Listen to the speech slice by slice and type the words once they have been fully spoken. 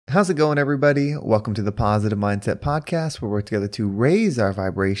How's it going, everybody? Welcome to the Positive Mindset Podcast, where we work together to raise our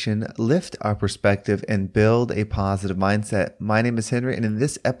vibration, lift our perspective, and build a positive mindset. My name is Henry, and in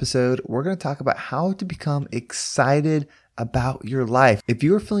this episode, we're going to talk about how to become excited about your life. If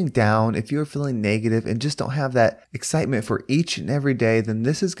you are feeling down, if you are feeling negative and just don't have that excitement for each and every day, then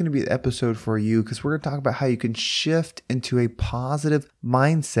this is going to be the episode for you, because we're going to talk about how you can shift into a positive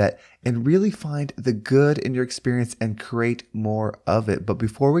mindset and really find the good in your experience and create more of it. But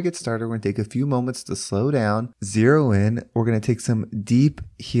before we get started, we're going to take a few moments to slow down, zero in. We're going to take some deep,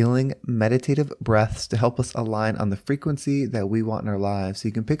 healing, meditative breaths to help us align on the frequency that we want in our lives. So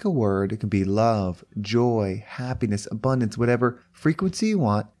you can pick a word. It can be love, joy, happiness, abundance, whatever frequency you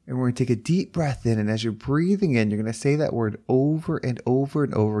want. And we're going to take a deep breath in. And as you're breathing in, you're going to say that word over and over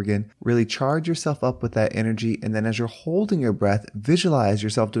and over again. Really charge yourself up with that energy. And then as you're holding your breath, visualize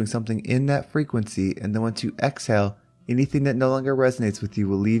yourself doing something in that frequency. And then once you exhale, anything that no longer resonates with you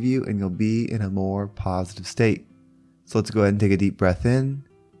will leave you and you'll be in a more positive state. So let's go ahead and take a deep breath in.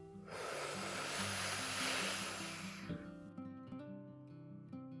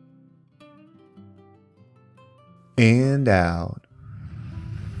 And out.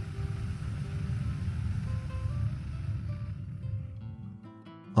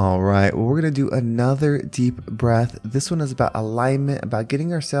 All right, well, we're going to do another deep breath. This one is about alignment, about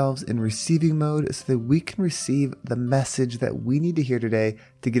getting ourselves in receiving mode so that we can receive the message that we need to hear today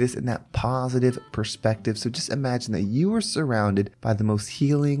to get us in that positive perspective. So just imagine that you are surrounded by the most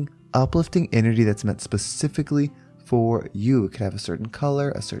healing, uplifting energy that's meant specifically for you. It could have a certain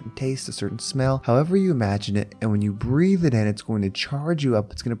color, a certain taste, a certain smell, however you imagine it. And when you breathe it in, it's going to charge you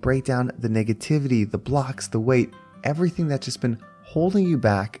up. It's going to break down the negativity, the blocks, the weight, everything that's just been holding you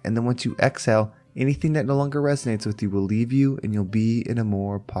back. And then once you exhale, anything that no longer resonates with you will leave you and you'll be in a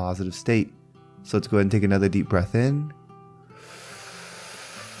more positive state. So let's go ahead and take another deep breath in.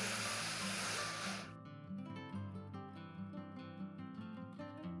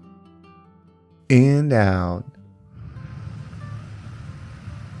 And out.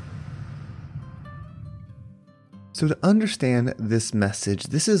 So to understand this message,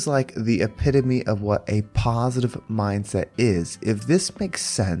 this is like the epitome of what a positive mindset is. If this makes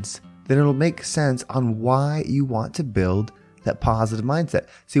sense, then it'll make sense on why you want to build that positive mindset.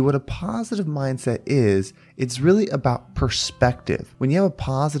 See, what a positive mindset is, it's really about perspective. When you have a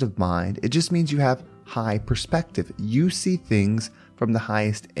positive mind, it just means you have high perspective. You see things from the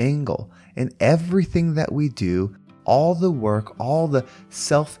highest angle. And everything that we do, all the work, all the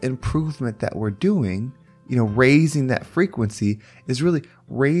self-improvement that we're doing, raising that frequency is really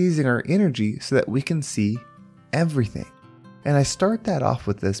raising our energy so that we can see everything. And I start that off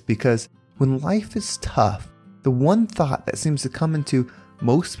with this because when life is tough, the one thought that seems to come into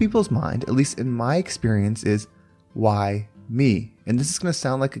most people's mind, at least in my experience, is why me? And this is going to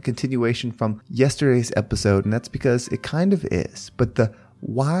sound like a continuation from yesterday's episode, and that's because it kind of is. But the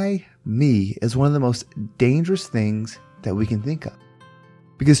why me is one of the most dangerous things that we can think of.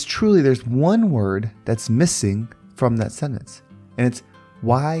 Because truly there's one word that's missing from that sentence. And it's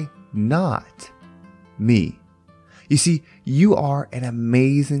why not me? You see, you are an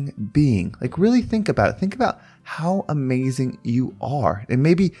amazing being. Like, really think about it. Think about how amazing you are. And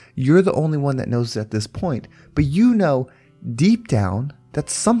maybe you're the only one that knows it at this point. But you know deep down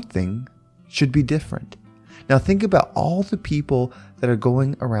that something should be different. Now think about all the people that are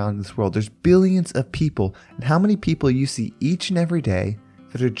going around this world. There's billions of people. And how many people you see each and every day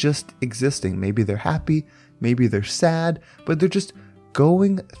that are just existing. Maybe they're happy, maybe they're sad, but they're just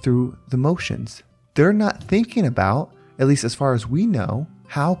going through the motions. They're not thinking about, at least as far as we know,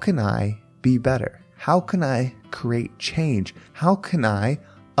 how can I be better? How can I create change? How can I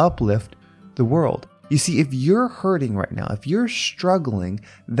uplift the world? You see, if you're hurting right now, if you're struggling,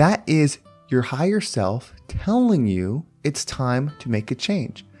 that is your higher self telling you it's time to make a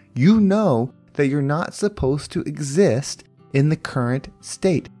change. You know that you're not supposed to exist in the current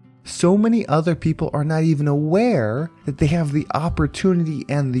state. So many other people are not even aware that they have the opportunity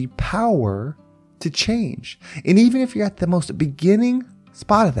and the power to change. And even if you're at the most beginning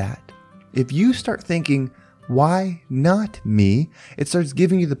spot of that, if you start thinking, why not me? It starts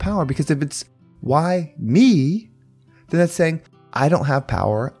giving you the power, because if it's why me, then that's saying, I don't have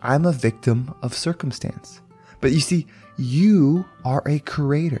power. I'm a victim of circumstance. But you see, you are a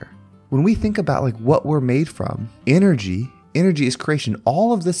creator. When we think about like what we're made from, energy is creation.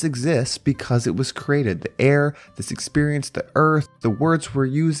 All of this exists because it was created. The air, this experience, the earth, the words we're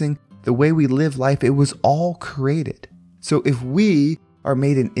using, the way we live life, it was all created. So if we are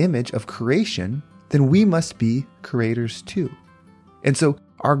made an image of creation, then we must be creators too. And so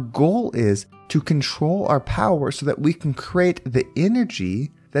our goal is to control our power so that we can create the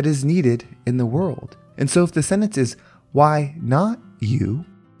energy that is needed in the world. And so if the sentence is, why not you?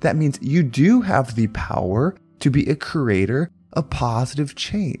 That means you do have the power to be a creator of positive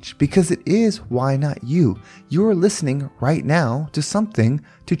change, because it is why not you. You're listening right now to something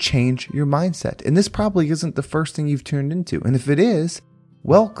to change your mindset. And this probably isn't the first thing you've tuned into. And if it is,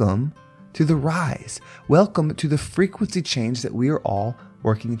 welcome to the rise. Welcome to the frequency change that we are all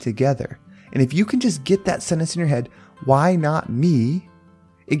working together. And if you can just get that sentence in your head, why not me?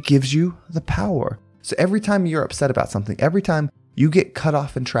 It gives you the power. So every time you're upset about something, every time you get cut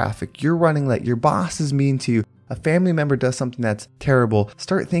off in traffic, you're running late, your boss is mean to you, a family member does something that's terrible,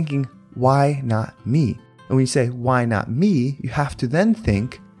 start thinking, why not me? And when you say, why not me? You have to then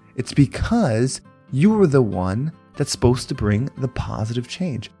think, it's because you were the one that's supposed to bring the positive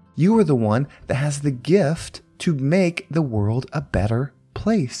change. You are the one that has the gift to make the world a better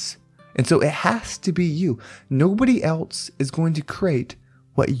place. And so it has to be you. Nobody else is going to create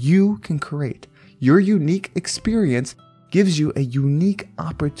what you can create. Your unique experience gives you a unique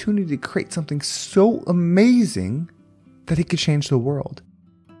opportunity to create something so amazing that it could change the world.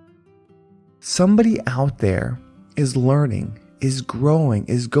 Somebody out there is learning, is growing,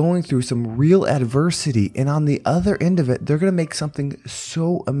 is going through some real adversity, and on the other end of it, they're going to make something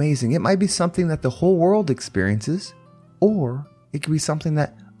so amazing. It might be something that the whole world experiences, or it could be something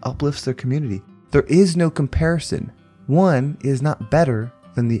that uplifts their community. There is no comparison. One is not better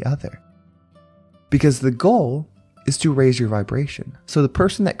than the other, because the goal is to raise your vibration. So the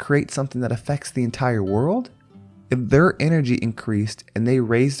person that creates something that affects the entire world, if their energy increased and they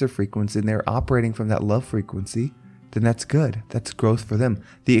raised their frequency and they're operating from that love frequency, then that's good. That's growth for them.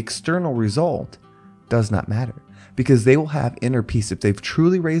 The external result does not matter, because they will have inner peace. If they've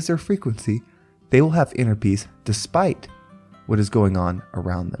truly raised their frequency, they will have inner peace despite what is going on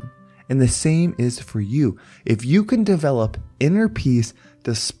around them. And the same is for you. If you can develop inner peace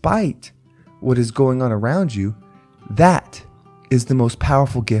despite what is going on around you, that is the most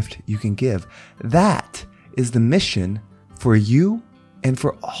powerful gift you can give. That is the mission for you and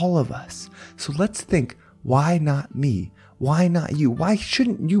for all of us. So let's think, why not me? Why not you? Why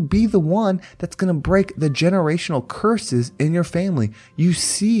shouldn't you be the one that's going to break the generational curses in your family? You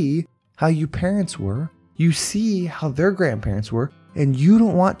see how your parents were. You see how their grandparents were, and you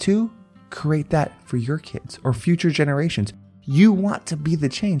don't want to create that for your kids or future generations. You want to be the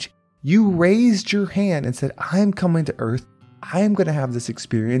change. You raised your hand and said, I'm coming to Earth. I am going to have this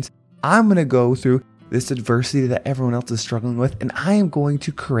experience. I'm going to go through this adversity that everyone else is struggling with, and I am going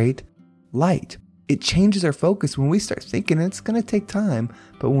to create light. It changes our focus when we start thinking. It's going to take time,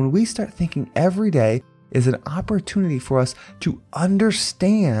 but when we start thinking every day is an opportunity for us to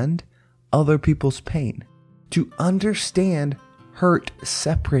understand other people's pain, to understand hurt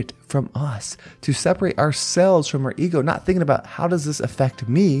separate from us, to separate ourselves from our ego, not thinking about how does this affect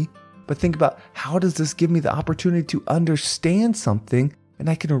me, but think about how does this give me the opportunity to understand something and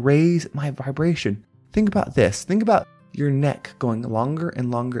I can raise my vibration. Think about this. Think about your neck going longer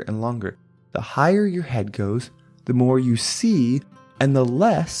and longer and longer. The higher your head goes, the more you see, and the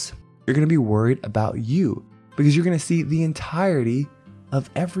less you're going to be worried about you, because you're going to see the entirety of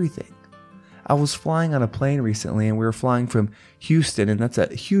everything. I was flying on a plane recently, and we were flying from Houston, and that's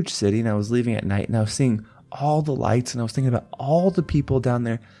a huge city, and I was leaving at night, and I was seeing all the lights, and I was thinking about all the people down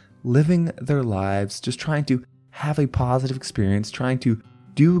there living their lives, just trying to have a positive experience, trying to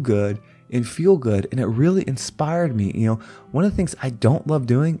do good and feel good. And it really inspired me. You know, one of the things I don't love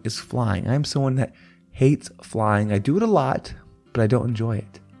doing is flying. I'm someone that hates flying. I do it a lot, but I don't enjoy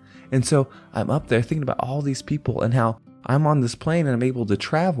it. And so I'm up there thinking about all these people and how I'm on this plane and I'm able to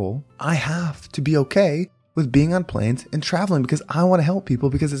travel. I have to be okay with being on planes and traveling because I want to help people,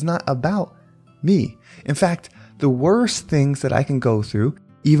 because it's not about me. In fact, the worst things that I can go through,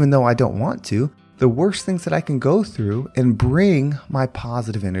 even though I don't want to, the worst things that I can go through and bring my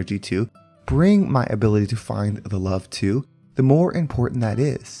positive energy to, bring my ability to find the love to, the more important that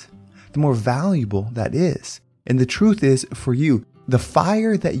is, the more valuable that is. And the truth is, for you, the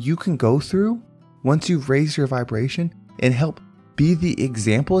fire that you can go through once you've raised your vibration and help be the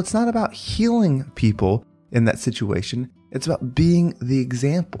example, it's not about healing people in that situation. It's about being the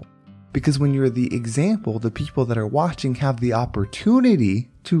example. Because when you're the example, the people that are watching have the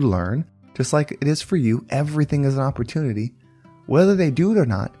opportunity to learn. Just like it is for you, everything is an opportunity. Whether they do it or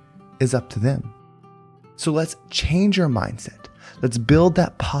not is up to them. So let's change our mindset. Let's build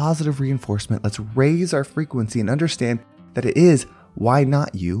that positive reinforcement. Let's raise our frequency and understand that it is, why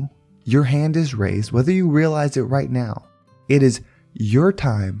not you? Your hand is raised, whether you realize it right now. It is your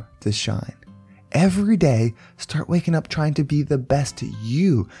time to shine. Every day, start waking up trying to be the best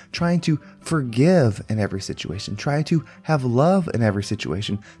you, trying to forgive in every situation, try to have love in every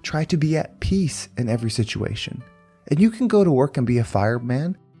situation, try to be at peace in every situation. And you can go to work and be a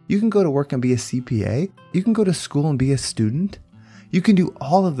fireman. You can go to work and be a CPA. You can go to school and be a student. You can do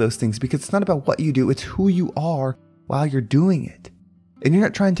all of those things because it's not about what you do, it's who you are while you're doing it. And you're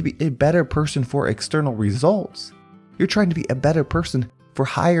not trying to be a better person for external results. You're trying to be a better person for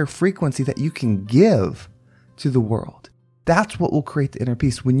higher frequency that you can give to the world. That's what will create the inner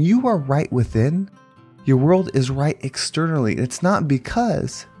peace. When you are right within, your world is right externally. It's not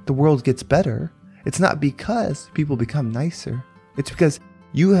because the world gets better. It's not because people become nicer. It's because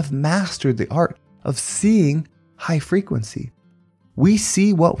you have mastered the art of seeing high frequency. We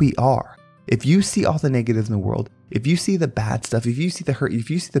see what we are. If you see all the negative in the world, if you see the bad stuff, if you see the hurt, if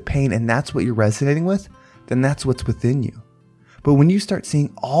you see the pain, and that's what you're resonating with, then that's what's within you. But when you start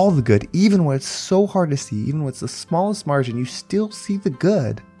seeing all the good, even when it's so hard to see, even when it's the smallest margin, you still see the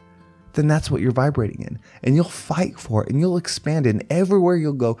good, then that's what you're vibrating in. And you'll fight for it and you'll expand it. And everywhere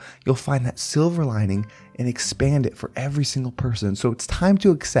you'll go, you'll find that silver lining and expand it for every single person. So it's time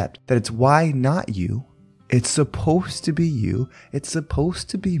to accept that it's why not you. It's supposed to be you. It's supposed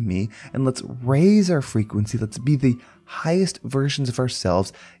to be me. And let's raise our frequency. Let's be the highest versions of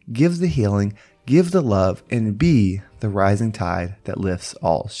ourselves. Give the healing, give the love, and be the rising tide that lifts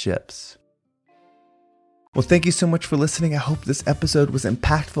all ships. Well, thank you so much for listening. I hope this episode was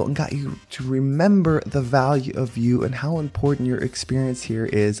impactful and got you to remember the value of you and how important your experience here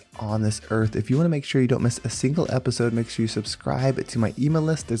is on this earth. If you want to make sure you don't miss a single episode, make sure you subscribe to my email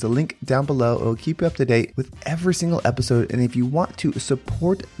list. There's a link down below. It will keep you up to date with every single episode. And if you want to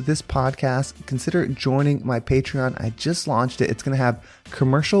support this podcast, consider joining my Patreon. I just launched it. It's going to have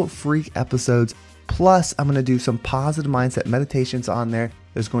commercial-free episodes. Plus, I'm going to do some positive mindset meditations on there.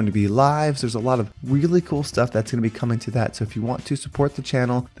 There's going to be lives. There's a lot of really cool stuff that's going to be coming to that. So if you want to support the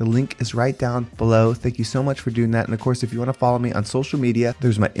channel, the link is right down below. Thank you so much for doing that. And of course, if you want to follow me on social media,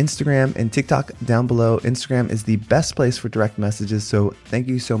 there's my Instagram and TikTok down below. Instagram is the best place for direct messages. So thank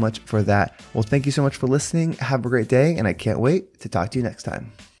you so much for that. Well, thank you so much for listening. Have a great day. And I can't wait to talk to you next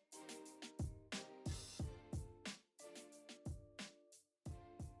time.